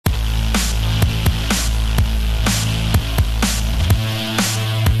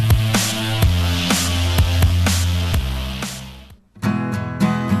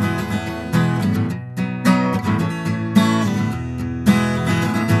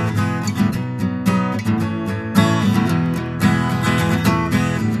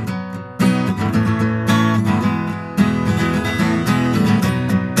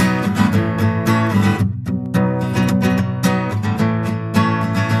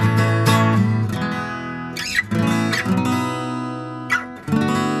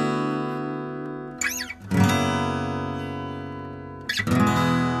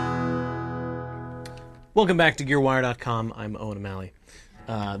Welcome back to GearWire.com. I'm Owen O'Malley.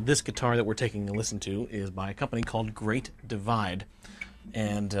 This guitar that we're taking a listen to is by a company called Great Divide,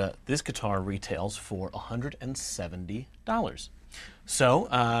 and this guitar retails for $170.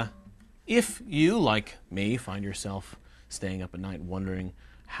 So, if you, like me, find yourself staying up at night wondering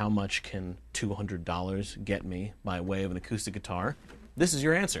how much can $200 get me by way of an acoustic guitar, this is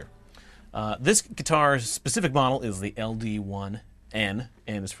your answer. This guitar's specific model is the LD-1. N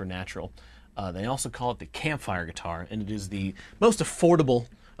is for natural. They also call it the campfire guitar, and it is the most affordable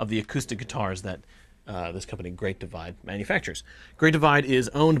of the acoustic guitars that this company, Great Divide, manufactures. Great Divide is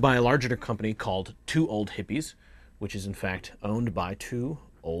owned by a larger company called Two Old Hippies, which is in fact owned by two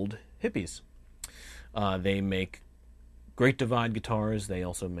old hippies. They make Great Divide guitars. They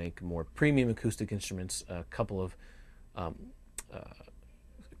also make more premium acoustic instruments, a couple of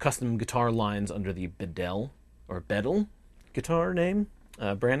custom guitar lines under the Bedell guitar name,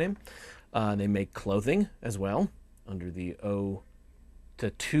 brand name. They make clothing as well under the O-2-O-H,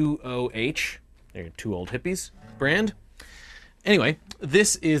 they're Two Old Hippies brand. Anyway,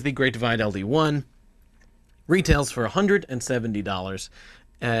 this is the Great Divide LD-1. Retails for $170.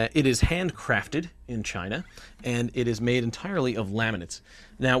 It is handcrafted in China, and it is made entirely of laminates.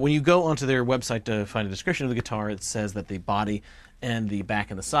 Now, when you go onto their website to find a description of the guitar, it says that the body and the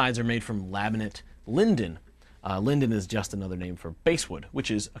back and the sides are made from laminate linden. Linden is just another name for basswood,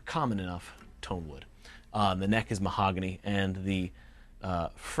 which is a common enough tone wood. The neck is mahogany, and the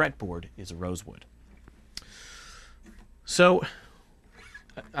fretboard is rosewood. So,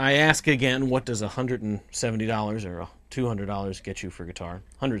 I ask again, what does $170 or $200 get you for a guitar?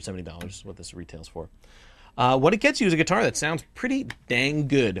 $170 is what this retails for. What it gets you is a guitar that sounds pretty dang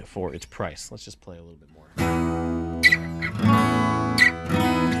good for its price. Let's just play a little bit more.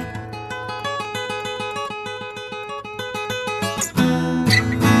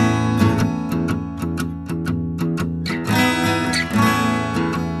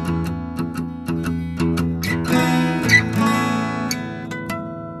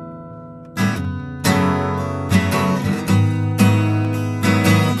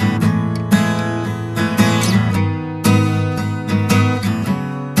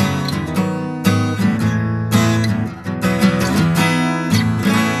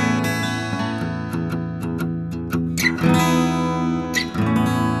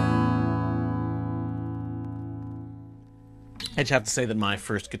 I just have to say that my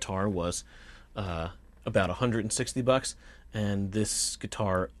first guitar was about $160, and this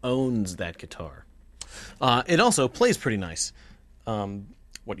guitar owns that guitar. It also plays pretty nice.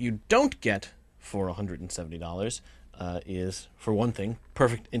 What you don't get for $170 is, for one thing,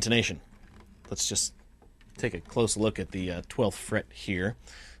 perfect intonation. Let's just take a close look at the 12th fret here.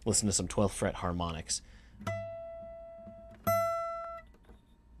 Listen to some 12th fret harmonics.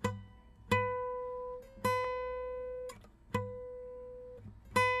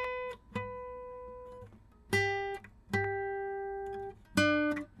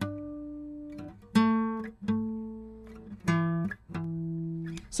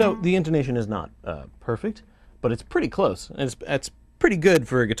 So the intonation is not perfect, but it's pretty close. It's pretty good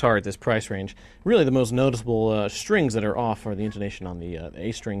for a guitar at this price range. Really, the most noticeable strings that are off are the intonation on the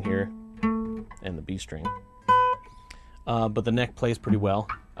A string here and the B string. But the neck plays pretty well.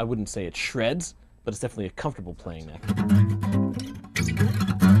 I wouldn't say it shreds, but it's definitely a comfortable playing neck.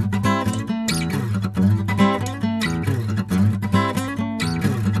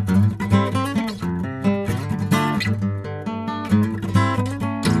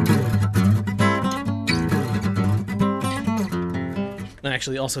 I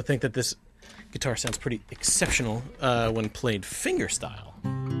actually also think that this guitar sounds pretty exceptional when played fingerstyle.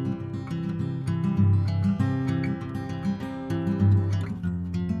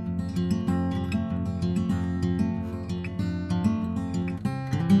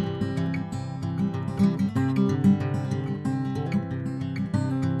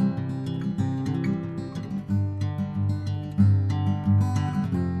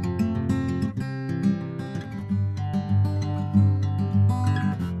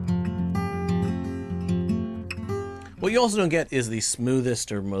 What you also don't get is the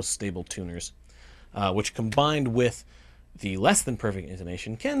smoothest or most stable tuners, which combined with the less than perfect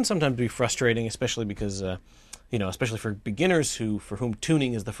intonation can sometimes be frustrating, especially because, especially for beginners for whom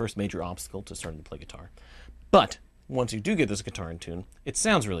tuning is the first major obstacle to starting to play guitar. But once you do get this guitar in tune, it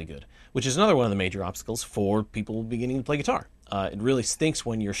sounds really good, which is another one of the major obstacles for people beginning to play guitar. It really stinks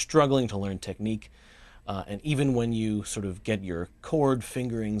when you're struggling to learn technique, and even when you sort of get your chord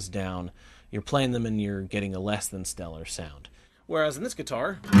fingerings down, you're playing them and you're getting a less than stellar sound. Whereas in this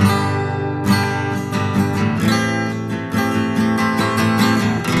guitar,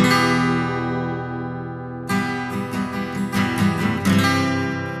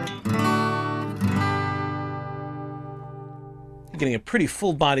 getting a pretty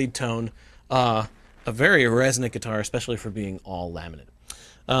full-bodied tone, a very resonant guitar, especially for being all laminate.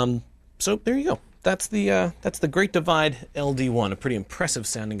 So there you go. That's the Great Divide LD-1, a pretty impressive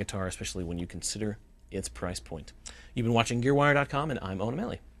sounding guitar, especially when you consider its price point. You've been watching GearWire.com, and I'm Owen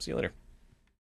O'Malley. See you later.